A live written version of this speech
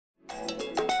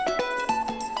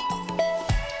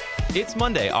It's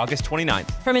Monday, August 29th.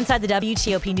 From inside the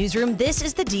WTOP newsroom, this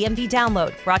is the DMV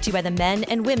Download, brought to you by the men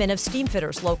and women of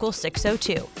Steamfitters Local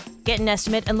 602. Get an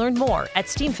estimate and learn more at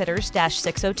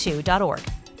steamfitters-602.org.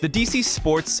 The DC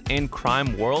sports and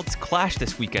crime worlds clashed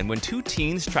this weekend when two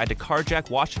teens tried to carjack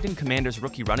Washington Commanders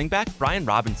rookie running back Brian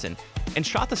Robinson and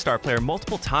shot the star player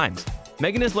multiple times.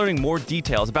 Megan is learning more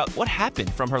details about what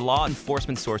happened from her law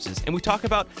enforcement sources, and we talk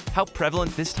about how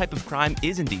prevalent this type of crime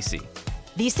is in DC.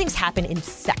 These things happen in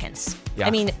seconds. Yeah.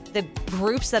 I mean, the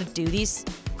groups that do these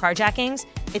carjackings,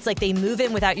 it's like they move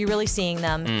in without you really seeing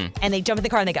them, and they jump in the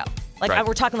car and they go. Like, Right.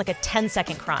 we're talking like a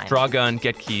 10-second crime. Draw a gun,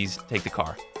 get keys, take the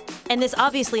car. And this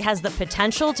obviously has the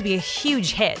potential to be a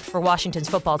huge hit for Washington's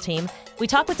football team. We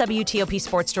talked with WTOP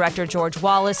sports director George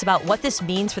Wallace about what this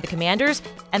means for the Commanders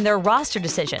and their roster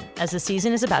decision as the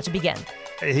season is about to begin.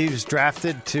 He was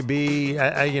drafted to be,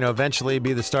 eventually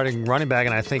be the starting running back,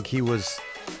 and I think he was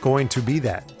going to be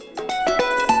that.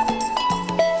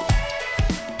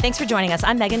 Thanks for joining us.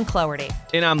 I'm Megan Cloherty.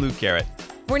 And I'm Luke Garrett.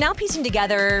 We're now piecing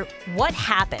together what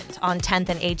happened on 10th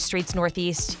and H Streets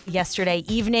Northeast yesterday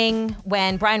evening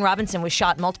when Brian Robinson was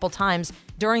shot multiple times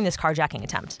during this carjacking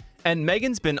attempt. And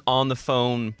Megan's been on the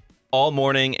phone all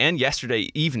morning and yesterday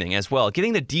evening as well,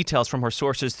 getting the details from her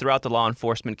sources throughout the law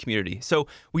enforcement community. So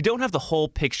we don't have the whole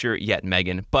picture yet,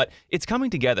 Megan, but it's coming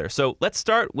together. So let's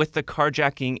start with the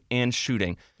carjacking and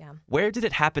shooting. Yeah. Where did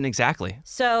it happen exactly?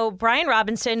 So Brian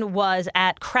Robinson was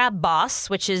at Crab Boss,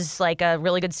 which is like a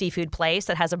really good seafood place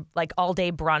that has a like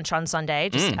all-day brunch on Sunday,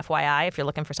 just FYI if you're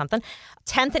looking for something.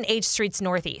 10th and H Streets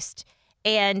Northeast.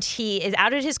 And he is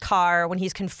out of his car when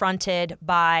he's confronted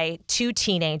by two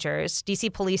teenagers.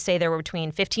 DC police say they were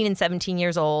between 15 and 17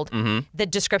 years old. The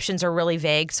descriptions are really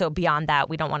vague, so beyond that,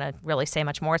 we don't want to really say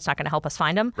much more. It's not going to help us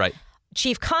find him. Right.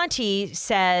 Chief Conti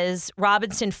says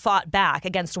Robinson fought back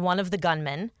against one of the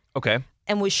gunmen Okay.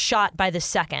 and was shot by the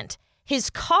second. His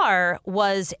car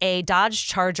was a Dodge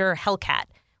Charger Hellcat,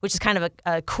 which is kind of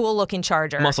a cool-looking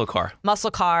Charger. Muscle car. Muscle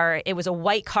car. It was a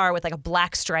white car with like a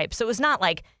black stripe, so it was not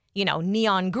like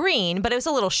neon green, but it was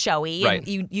a little showy, Right.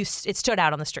 and it stood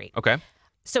out on the street. Okay.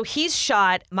 So he's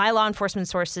shot. My law enforcement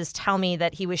sources tell me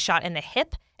that he was shot in the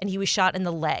hip and he was shot in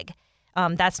the leg.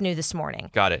 That's new this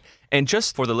morning. Got it. And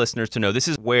just for the listeners to know, this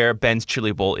is where Ben's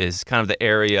Chili Bowl is, kind of the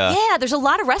area. Yeah, there's a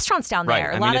lot of restaurants down Right.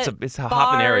 there. I A mean, lot of it's a bars,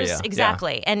 hopping area.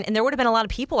 Exactly. Yeah. And there would have been a lot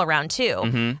of people around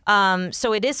too.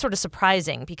 So it is sort of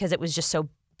surprising because it was just so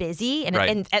busy. And, Right.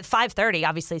 and at 5:30,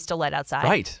 obviously, it's still light outside.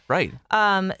 Right.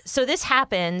 So this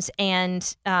happens, and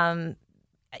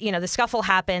the scuffle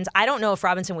happens. I don't know if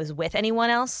Robinson was with anyone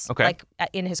else, Okay. like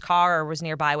in his car or was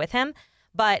nearby with him,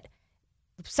 but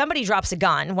somebody drops a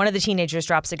gun. One of the teenagers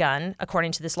drops a gun,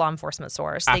 according to this law enforcement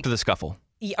source. After the scuffle.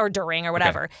 Or during or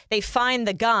whatever. Okay. They find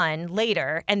the gun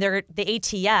later, and the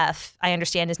ATF, I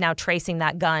understand, is now tracing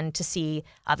that gun to see,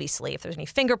 obviously, if there's any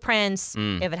fingerprints,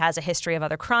 if it has a history of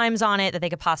other crimes on it, that they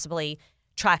could possibly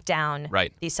track down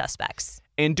these suspects.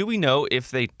 And do we know if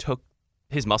they took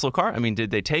his muscle car? I mean, did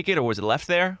they take it or was it left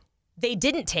there? They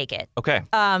didn't take it. Okay.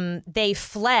 They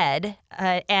fled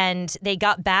and they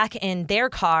got back in their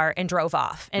car and drove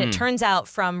off. And it turns out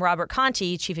from Robert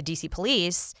Conti, chief of DC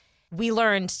police, we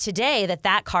learned today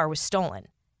that car was stolen.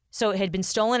 So it had been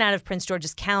stolen out of Prince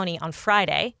George's County on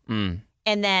Friday. And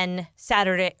then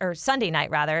Sunday night,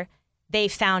 rather, they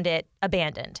found it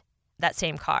abandoned, that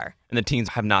same car. And the teens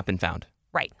have not been found.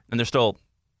 Right. And they're still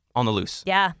on the loose.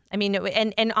 Yeah. I mean,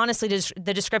 and honestly,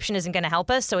 the description isn't going to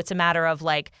help us. So it's a matter of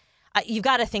like, you've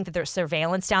got to think that there's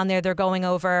surveillance down there they're going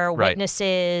over,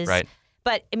 witnesses. Right.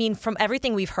 But I mean, from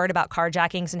everything we've heard about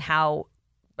carjackings and how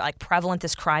like prevalent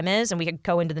this crime is, and we could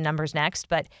go into the numbers next,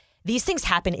 but these things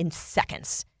happen in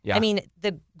seconds. Yeah. I mean,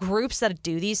 the groups that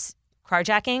do these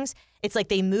carjackings, it's like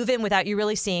they move in without you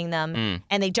really seeing them,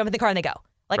 and they jump in the car and they go.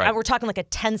 Like we're talking like a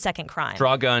 10-second crime.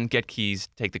 Draw a gun, get keys,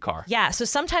 take the car. Yeah, so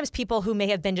sometimes people who may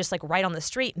have been just like right on the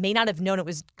street may not have known it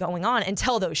was going on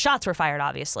until those shots were fired,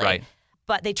 obviously. Right.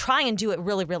 But they try and do it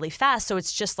really, really fast, so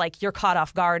it's just like you're caught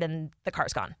off guard and the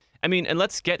car's gone. I mean, and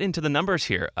let's get into the numbers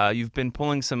here. You've been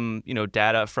pulling some,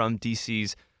 data from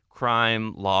DC's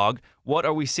crime log. What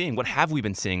are we seeing? What have we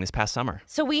been seeing this past summer?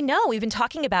 So we've been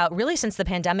talking about really since the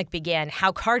pandemic began,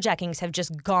 how carjackings have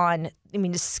just gone,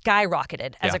 just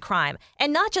skyrocketed as a crime.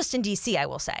 And not just in DC, I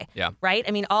will say. Yeah. Right?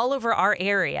 I mean, all over our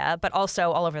area, but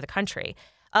also all over the country.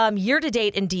 Year to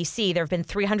date in DC, there have been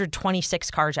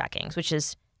 326 carjackings, which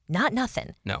is not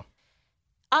nothing. No.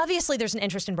 Obviously, there's an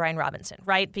interest in Brian Robinson,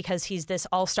 right? Because he's this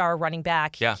all-star running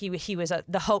back. Yeah. He was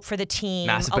the hope for the team.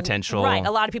 Massive potential. Right.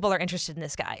 A lot of people are interested in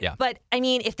this guy. Yeah. But, I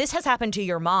mean, if this has happened to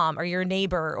your mom or your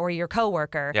neighbor or your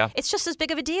coworker, it's just as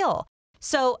big of a deal.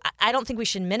 So I don't think we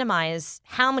should minimize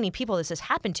how many people this has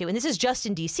happened to. And this is just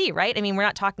in D.C., right? I mean, we're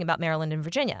not talking about Maryland and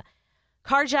Virginia.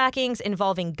 Carjackings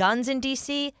involving guns in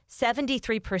D.C.,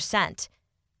 73%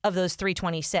 of those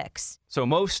 326. So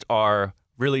most are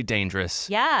really dangerous.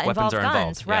 Yeah, weapons involve are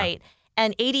guns, involved. right.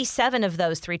 And 87 of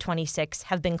those 326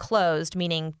 have been closed,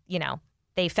 meaning,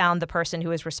 they found the person who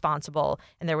was responsible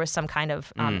and there was some kind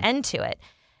of end to it.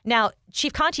 Now,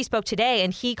 Chief Conte spoke today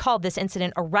and he called this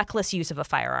incident a reckless use of a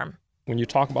firearm. When you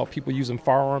talk about people using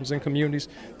firearms in communities,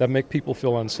 that make people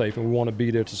feel unsafe, and we want to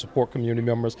be there to support community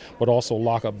members, but also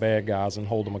lock up bad guys and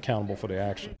hold them accountable for their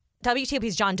action.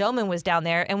 WTOP's John Doman was down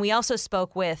there, and we also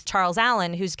spoke with Charles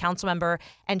Allen, who's council member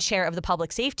and chair of the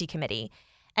Public Safety Committee.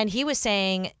 And he was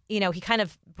saying, he kind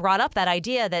of brought up that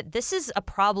idea that this is a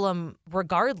problem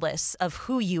regardless of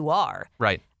who you are.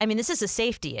 Right. I mean, this is a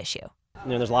safety issue.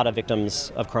 There's a lot of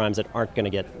victims of crimes that aren't going to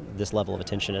get this level of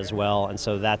attention as well. And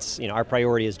so that's, our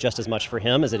priority is just as much for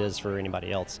him as it is for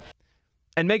anybody else.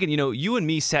 And Megan, you and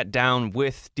me sat down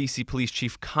with D.C. Police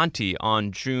Chief Conte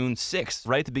on June 6th,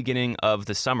 right at the beginning of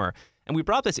the summer. And we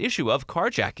brought up this issue of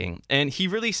carjacking. And he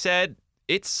really said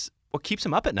it's what keeps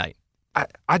him up at night.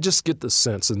 I just get the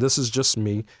sense, and this is just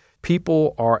me,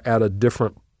 people are at a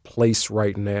different place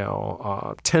right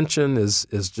now. Tension is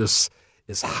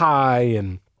high,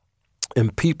 and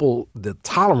people, the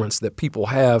tolerance that people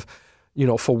have,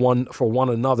 for one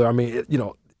another. I mean,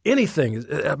 anything.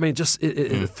 I mean,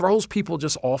 it throws people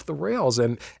just off the rails,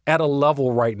 and at a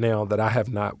level right now that I have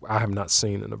not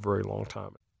seen in a very long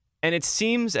time. And it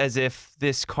seems as if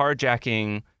this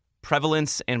carjacking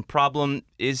prevalence and problem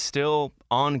is still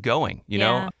ongoing. You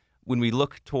know, when we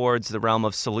look towards the realm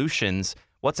of solutions,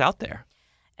 what's out there?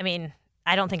 I mean,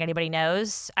 I don't think anybody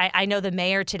knows. I know the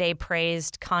mayor today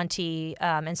praised Conte,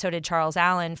 and so did Charles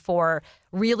Allen, for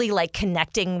really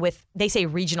connecting with, they say,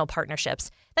 regional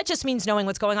partnerships. That just means knowing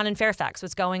what's going on in Fairfax,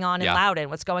 what's going on in Loudoun,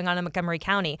 what's going on in Montgomery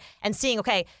County, and seeing,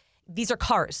 okay, these are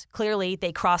cars. Clearly,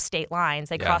 they cross state lines.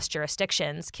 They cross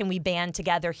jurisdictions. Can we band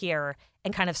together here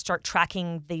and kind of start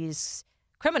tracking these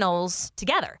criminals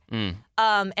together? And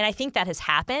I think that has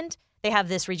happened. They have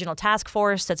this regional task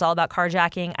force that's all about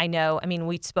carjacking.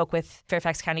 We spoke with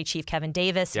Fairfax County Chief Kevin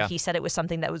Davis. He said it was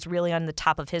something that was really on the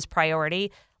top of his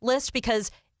priority list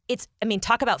because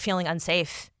talk about feeling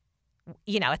unsafe,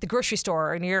 at the grocery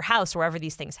store or near your house, wherever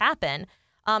these things happen,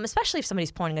 especially if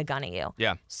somebody's pointing a gun at you.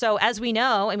 Yeah. So as we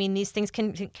know, these things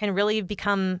can really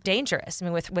become dangerous.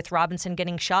 With Robinson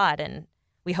getting shot, and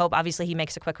we hope obviously he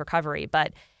makes a quick recovery,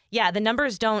 but yeah, the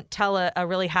numbers don't tell a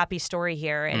really happy story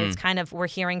here. And it's kind of, we're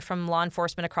hearing from law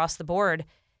enforcement across the board.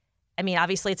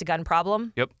 Obviously it's a gun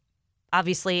problem. Yep.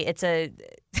 Obviously it's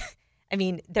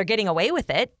they're getting away with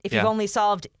it. If you've only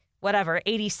solved,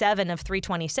 87 of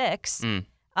 326.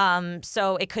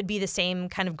 So it could be the same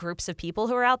kind of groups of people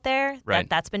who are out there. Right.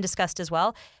 That's been discussed as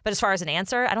well. But as far as an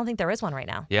answer, I don't think there is one right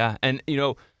now. Yeah. And,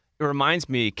 it reminds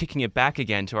me, kicking it back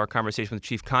again to our conversation with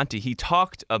Chief Conte, he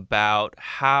talked about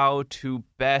how to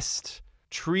best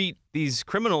treat these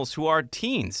criminals who are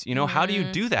teens. How do you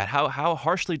do that? How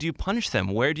harshly do you punish them?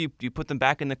 Where do you put them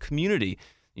back in the community?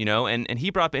 And he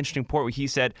brought up an interesting point where he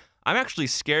said, I'm actually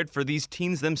scared for these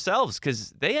teens themselves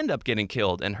because they end up getting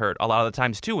killed and hurt a lot of the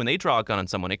times too when they draw a gun on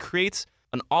someone. It creates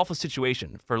an awful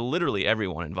situation for literally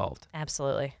everyone involved.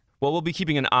 Absolutely. Well, we'll be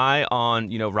keeping an eye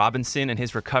on, Robinson and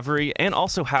his recovery, and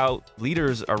also how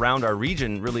leaders around our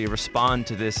region really respond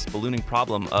to this ballooning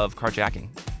problem of carjacking.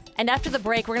 And after the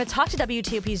break, we're going to talk to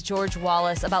WTOP's George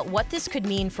Wallace about what this could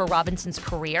mean for Robinson's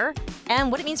career and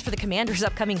what it means for the Commanders'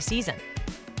 upcoming season.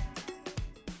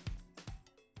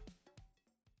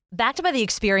 Backed by the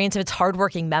experience of its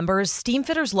hardworking members,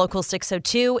 Steamfitters Local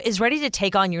 602 is ready to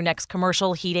take on your next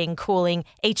commercial, heating, cooling,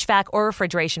 HVAC, or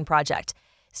refrigeration project.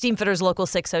 Steamfitters Local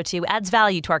 602 adds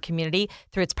value to our community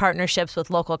through its partnerships with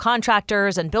local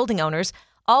contractors and building owners,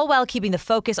 all while keeping the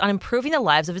focus on improving the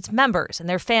lives of its members and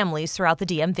their families throughout the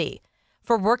DMV.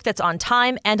 For work that's on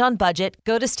time and on budget,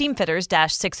 go to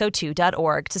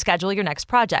steamfitters-602.org to schedule your next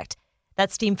project.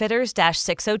 That's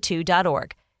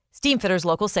steamfitters-602.org. Steamfitters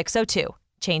Local 602,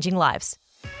 changing lives.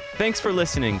 Thanks for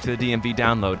listening to the DMV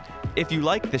Download. If you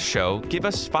like this show, give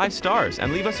us 5 stars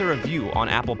and leave us a review on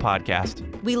Apple Podcast.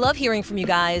 We love hearing from you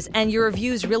guys, and your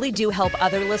reviews really do help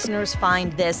other listeners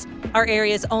find this, our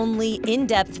area's only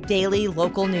in-depth daily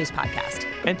local news podcast.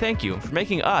 And thank you for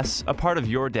making us a part of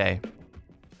your day.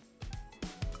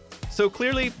 So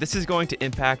clearly, this is going to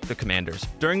impact the Commanders.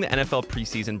 During the NFL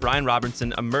preseason, Brian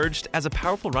Robinson emerged as a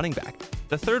powerful running back.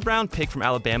 The third-round pick from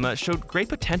Alabama showed great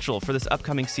potential for this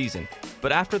upcoming season.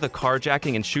 But after the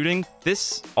carjacking and shooting,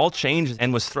 this all changed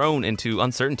and was thrown into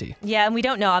uncertainty. Yeah, and we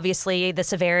don't know, obviously, the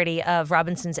severity of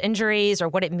Robinson's injuries or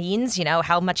what it means,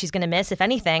 how much he's going to miss, if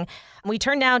anything. We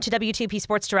turn now to WTOP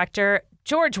Sports Director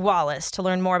George Wallace to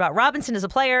learn more about Robinson as a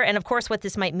player and, of course, what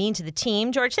this might mean to the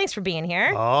team. George, thanks for being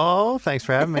here. Oh, thanks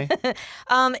for having me.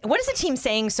 What is the team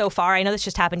saying so far? I know this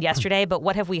just happened yesterday, but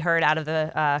what have we heard out of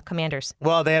the Commanders?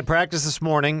 Well, they had practice this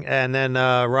morning, and then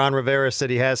Ron Rivera said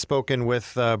he has spoken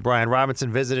with Brian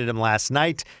Robinson, visited him last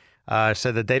night,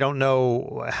 said that they don't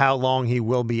know how long he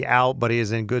will be out, but he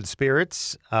is in good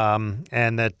spirits, and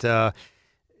that,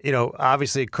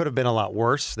 obviously it could have been a lot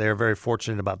worse. They're very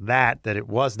fortunate about that it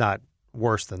was not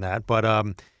worse than that. But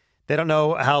they don't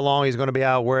know how long he's going to be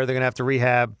out, where they're going to have to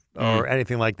rehab or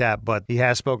anything like that. But he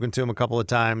has spoken to him a couple of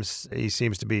times. He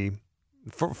seems to be,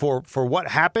 for what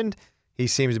happened, he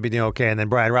seems to be doing okay. And then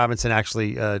Brian Robinson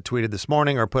actually tweeted this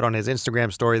morning or put on his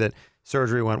Instagram story that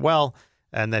surgery went well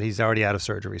and that he's already out of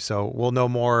surgery. So we'll know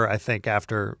more, I think,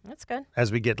 after. That's good.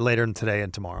 As we get later in today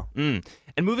and tomorrow. And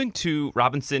moving to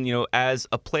Robinson, as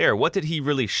a player, what did he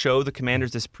really show the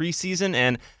Commanders this preseason,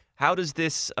 and how does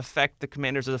this affect the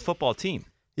Commanders as a football team?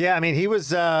 Yeah, I mean, he was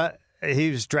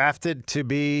drafted to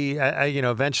be,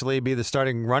 eventually be the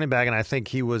starting running back, and I think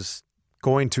he was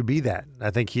going to be that. I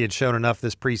think he had shown enough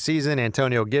this preseason.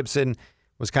 Antonio Gibson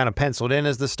was kind of penciled in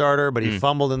as the starter, but he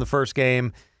fumbled in the first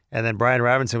game, and then Brian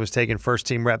Robinson was taking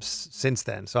first-team reps since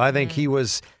then. So I think he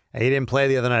didn't play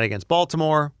the other night against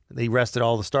Baltimore. He rested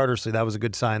all the starters, so that was a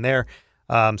good sign there.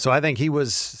 So I think he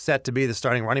was set to be the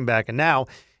starting running back, and now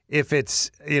if it's,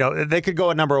 they could go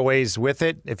a number of ways with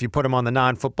it. If you put him on the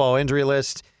non-football injury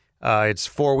list, it's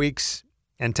 4 weeks,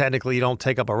 and technically you don't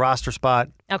take up a roster spot.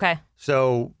 Okay.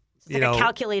 So, it's like a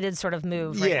calculated sort of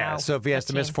move right now. Yeah, so if he has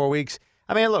to miss 4 weeks.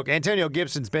 I mean, look, Antonio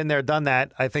Gibson's been there, done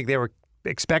that. I think they were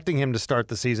expecting him to start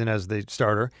the season as the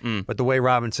starter. But the way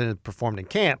Robinson has performed in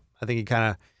camp, I think he kind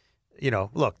of,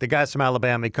 look, the guy's from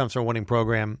Alabama. He comes from a winning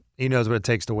program. He knows what it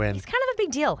takes to win. He's kind of a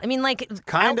big deal. I mean,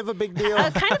 kind of a big deal.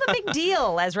 Kind of a big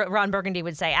deal, as Ron Burgundy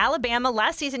would say. Alabama,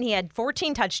 last season he had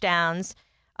 14 touchdowns,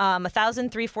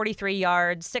 1,343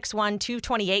 yards, 6'1",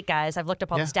 228 guys. I've looked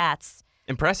up all the stats.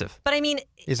 Impressive. But I mean,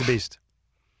 he's a beast.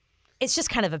 It's just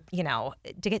kind of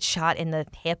to get shot in the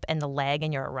hip and the leg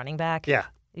and you're a running back. Yeah.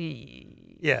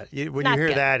 Yeah. When you hear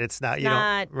good. that, it's not,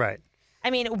 right. I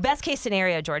mean, best case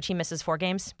scenario, George, he misses 4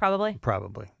 games, probably.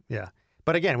 Probably, yeah.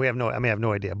 But again, we have no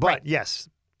idea. But yes,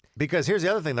 because here's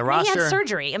the other thing: the roster. He had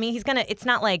surgery. I mean, he's gonna. It's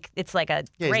not like it's like a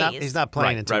raise. He's not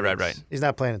playing in 2 weeks. Right. He's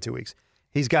not playing in 2 weeks.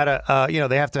 He's got to.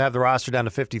 They have to have the roster down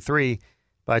to 53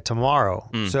 by tomorrow.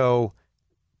 So,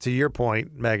 to your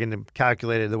point, Megan,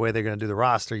 calculated the way they're going to do the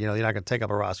roster. You're not going to take up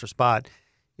a roster spot.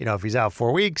 If he's out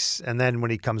 4 weeks, and then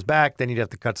when he comes back, then you'd have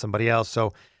to cut somebody else.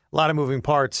 So, a lot of moving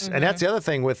parts, and that's the other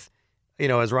thing with.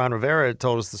 As Ron Rivera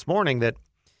told us this morning that,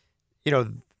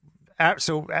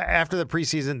 so after the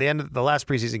preseason, the end of the last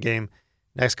preseason game,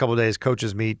 next couple of days,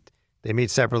 coaches meet. They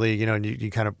meet separately, and you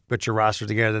kind of put your roster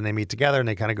together, then they meet together, and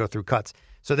they kind of go through cuts.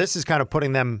 So this is kind of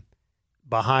putting them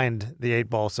behind the 8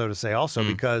 ball, so to say, also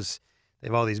because they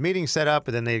have all these meetings set up,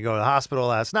 and then they go to the hospital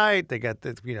last night. They got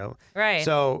the, Right.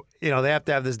 So, they have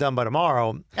to have this done by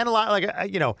tomorrow. And a lot,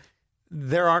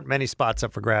 there aren't many spots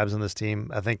up for grabs on this team.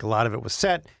 I think a lot of it was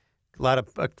set.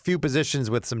 A few positions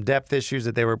with some depth issues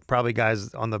that they were probably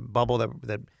guys on the bubble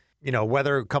that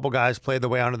whether a couple guys played their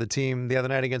way onto the team the other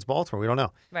night against Baltimore, we don't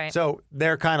know. Right. So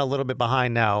they're kind of a little bit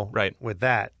behind now right. with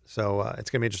that. So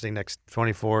it's going to be interesting next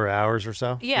 24 hours or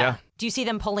so. Yeah. Do you see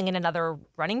them pulling in another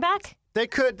running back? They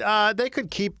could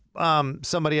keep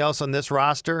somebody else on this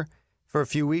roster for a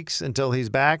few weeks until he's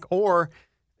back. Or,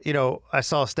 I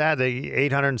saw a stat that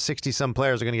 860-some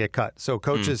players are going to get cut. So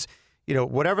coaches...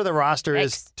 whatever the roster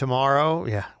is tomorrow,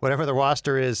 whatever the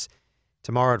roster is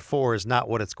tomorrow at 4 is not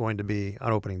what it's going to be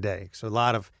on opening day. So a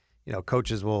lot of,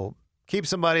 coaches will keep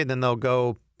somebody, then they'll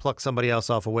go pluck somebody else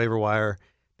off a waiver wire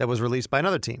that was released by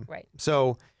another team. Right.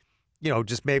 So,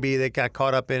 just maybe they got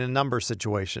caught up in a number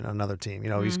situation on another team.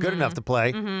 He's good enough to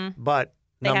play, but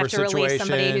they number have to situation. release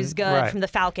somebody who's good from the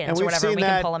Falcons or whatever, and we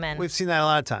can pull them in. We've seen that a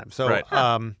lot of times. So,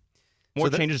 more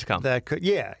changes to come. That could,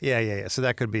 So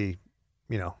that could be,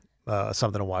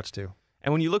 something to watch too.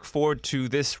 And when you look forward to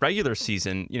this regular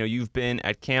season, you've been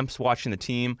at camps watching the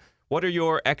team. What are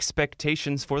your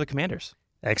expectations for the Commanders?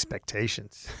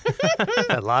 Expectations.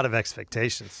 A lot of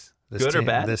expectations. Good or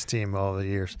bad? This team all the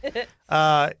years.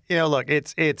 Look,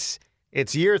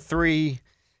 it's year 3,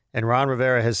 and Ron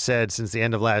Rivera has said since the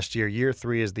end of last year, year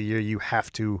 3 is the year you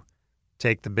have to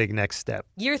take the big next step.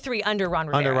 Year 3 under Ron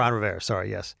Rivera. Under Ron Rivera, sorry,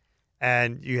 yes.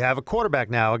 And you have a quarterback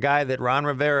now, a guy that Ron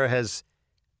Rivera has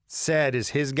said is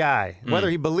his guy. Whether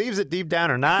he believes it deep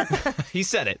down or not. He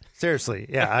said it. Seriously,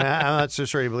 yeah. I'm not so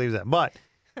sure he believes that. But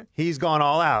he's gone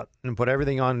all out and put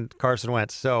everything on Carson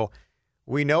Wentz. So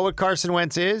we know what Carson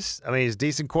Wentz is. I mean, he's a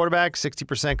decent quarterback,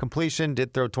 60% completion,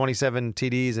 did throw 27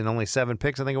 TDs and only 7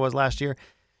 picks, I think it was last year.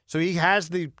 So he has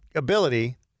the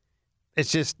ability.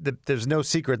 It's just there's no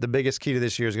secret. The biggest key to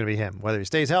this year is going to be him, whether he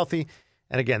stays healthy.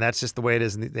 And again, that's just the way it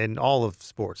is in all of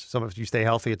sports. Some if you stay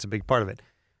healthy, it's a big part of it.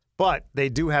 But they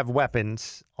do have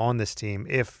weapons on this team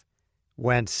if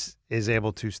Wentz is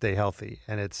able to stay healthy.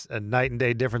 And it's a night and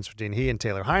day difference between he and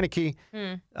Taylor Heineke.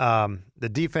 The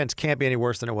defense can't be any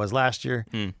worse than it was last year.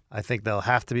 I think they'll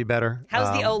have to be better.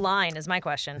 How's the O-line is my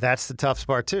question. That's the tough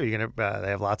part, too. They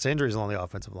have lots of injuries along the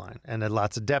offensive line and then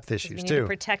lots of depth issues, we need too. to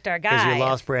protect our guy. Because you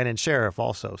lost Brandon Sheriff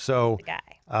also. So, the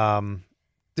guy.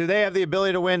 Do they have the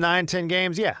ability to win 9-10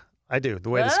 games? Yeah, I do. The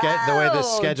way the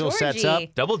schedule Georgie. sets up.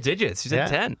 Double digits. You said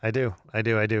 10. I do.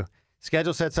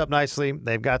 Schedule sets up nicely.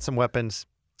 They've got some weapons.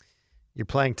 You're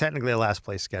playing technically a last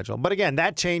place schedule. But again,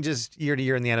 that changes year to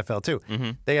year in the NFL too.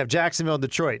 They have Jacksonville,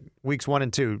 Detroit, weeks 1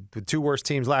 and 2, the 2 worst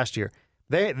teams last year.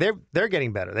 They're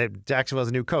getting better. Jacksonville's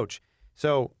a new coach.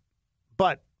 So,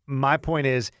 but my point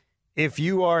is, if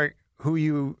you are who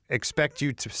you expect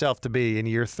yourself to be in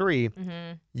year 3,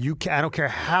 I don't care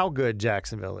how good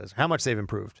Jacksonville is, how much they've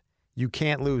improved. You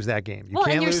can't lose that game. You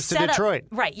can't lose to Detroit.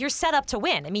 Right. You're set up to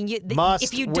win. I mean, Must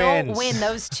if you wins. don't win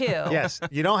those 2. Yes.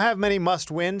 You don't have many must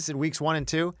wins in weeks 1 and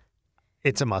 2.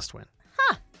 It's a must win.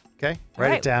 Huh. Okay?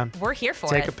 Write it down. We're here for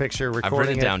Take it. a picture, recording I've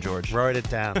written it down, George. Write it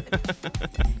down.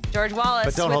 George Wallace.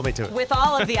 But don't hold me to it. With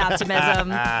all of the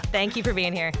optimism. Thank you for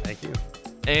being here. Thank you.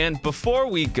 And before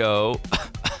we go,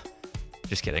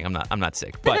 just kidding, I'm not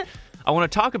sick, but I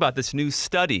want to talk about this new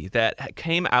study that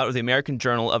came out of the American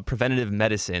Journal of Preventative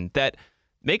Medicine that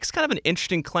makes kind of an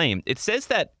interesting claim. It says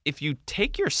that if you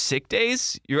take your sick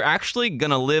days, you're actually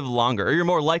going to live longer, or you're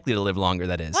more likely to live longer,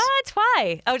 that is. What?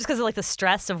 Why? Oh, just because of like the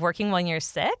stress of working when you're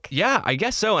sick? Yeah, I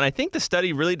guess so. And I think the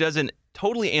study really doesn't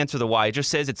totally answer the why. It just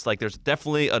says it's like there's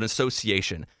definitely an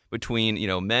association between,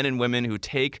 men and women who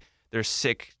take their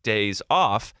sick days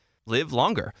off live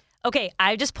longer. Okay,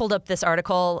 I just pulled up this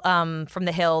article from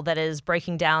The Hill that is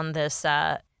breaking down this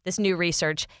new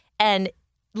research. And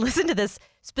listen to this.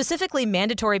 Specifically,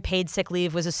 mandatory paid sick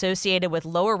leave was associated with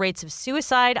lower rates of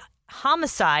suicide,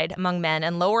 homicide among men,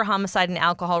 and lower homicide and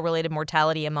alcohol-related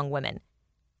mortality among women.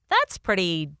 That's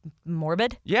pretty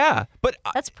morbid. Yeah, but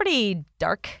that's pretty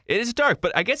dark. It is dark,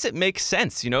 but I guess it makes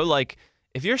sense. Like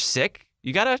if you're sick,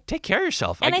 you got to take care of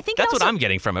yourself. And I think that's what I'm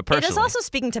getting from it personally. It is also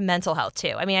speaking to mental health,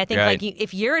 too. I mean, I think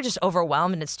if you're just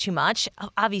overwhelmed and it's too much,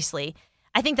 obviously,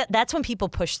 I think that's when people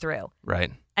push through.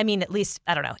 Right. I mean, at least,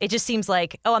 I don't know. It just seems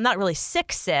like, I'm not really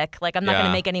sick. Like, I'm not going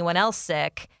to make anyone else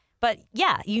sick. But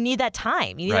yeah, you need that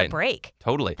time. You need that break.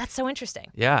 Totally. That's so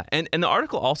interesting. Yeah. And the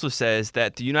article also says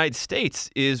that the United States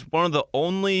is one of the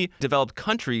only developed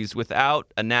countries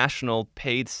without a national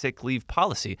paid sick leave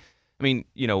policy. I mean,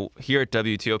 here at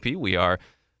WTOP, we are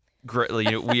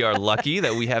we are lucky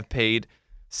that we have paid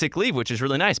sick leave, which is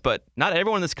really nice, but not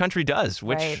everyone in this country does,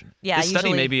 which this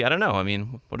study maybe, I don't know. I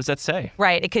mean, what does that say?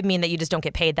 Right. It could mean that you just don't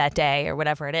get paid that day or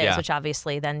whatever it is, which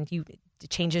obviously then it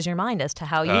changes your mind as to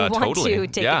how you want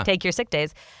to take your sick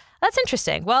days. That's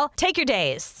interesting. Well, take your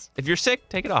days. If you're sick,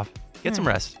 take it off. Get some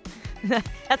rest.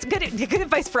 That's good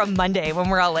advice for a Monday when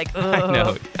we're all like, ugh. I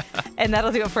know. And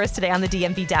that'll do it for us today on the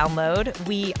DMV Download.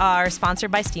 We are sponsored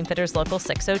by Steamfitters Local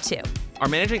 602. Our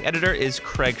managing editor is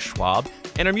Craig Schwab,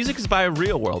 and our music is by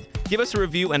Real World. Give us a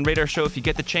review and rate our show if you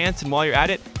get the chance, and while you're at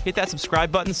it, hit that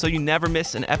subscribe button so you never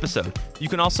miss an episode. You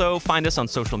can also find us on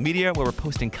social media where we're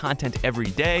posting content every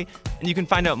day, and you can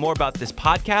find out more about this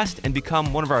podcast and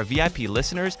become one of our VIP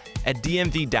listeners at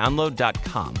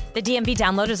dmvdownload.com. The DMV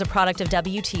Download is a product of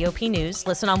WTOP News.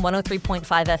 Listen on 103.5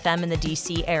 FM in the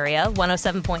D.C. area,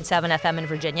 107.7 FM in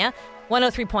Virginia,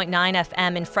 103.9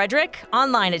 FM in Frederick,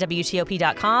 online at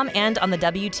WTOP.com, and on the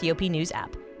WTOP News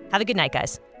app. Have a good night,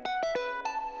 guys.